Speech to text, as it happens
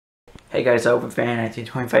Hey guys, OpenFan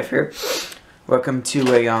 1925 here. Welcome to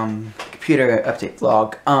a computer update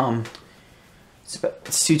vlog. It's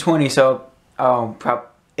 2:20, so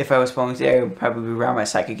if I was filming today, I would probably be around my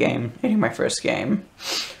second game, hitting my first game.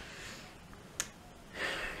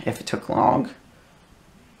 If it took long,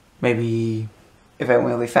 maybe if I went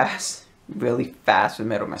really fast in the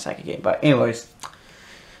middle of my second game. But anyways,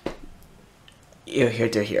 you're here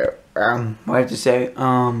to hear. What I have to say,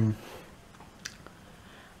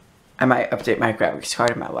 I might update my graphics card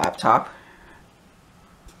in my laptop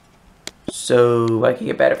so I can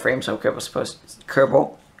get better frames on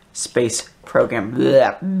Kerbal Space Program.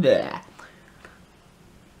 Blah, blah.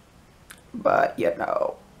 But yeah,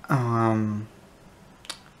 no.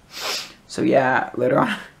 So yeah, later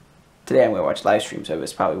on today I'm gonna watch live stream, so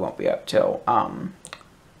this probably won't be up till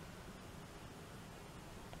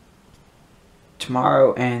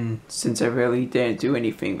tomorrow. And since I really didn't do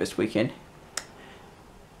anything this weekend,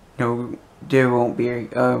 no, there won't be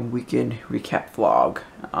a weekend recap vlog.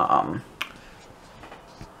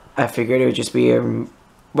 I figured it would just be a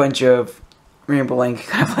bunch of rambling,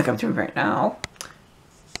 kind of like I'm doing right now.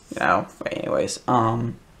 You know, but anyways,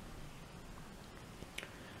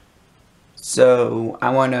 so I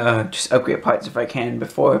want to just upgrade parts if I can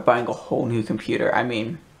before buying a whole new computer. I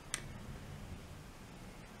mean,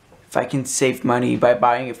 if I can save money by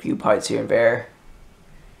buying a few parts here and there,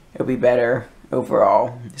 it'll be better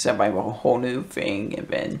overall, instead of buying a whole new thing and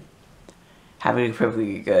then having a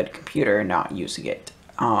perfectly good computer and not using it.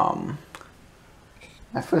 My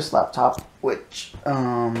first laptop, which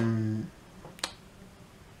hang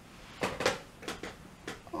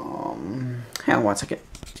on one second.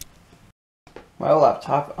 My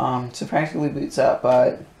laptop surprisingly boots up,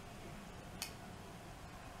 but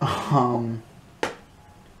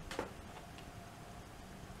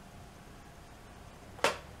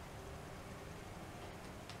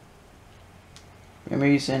the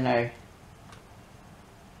reason I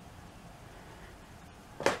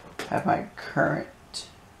have my current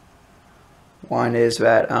one is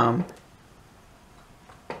that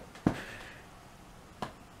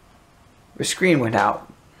the screen went out.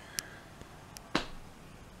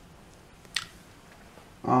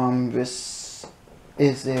 This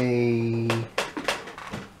is a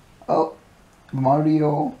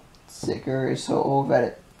Mario sticker is so old that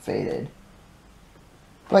it faded.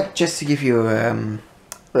 But just to give you a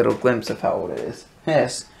little glimpse of how old it is.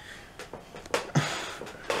 Yes.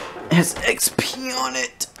 It has XP on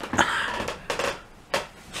it.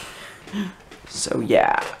 So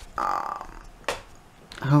yeah. I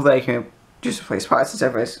hope that I can just replace parts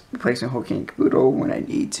instead of replacing a whole king caboodle when I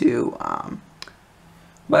need to.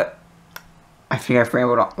 But I think I've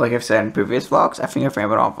rambled on, like I've said in previous vlogs, I think I've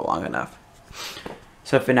rambled on for long enough.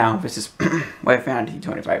 So for now, this is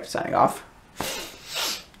OpenFan1925 signing off.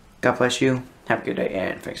 God bless you. Have a good day,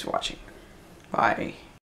 and thanks for watching. Bye.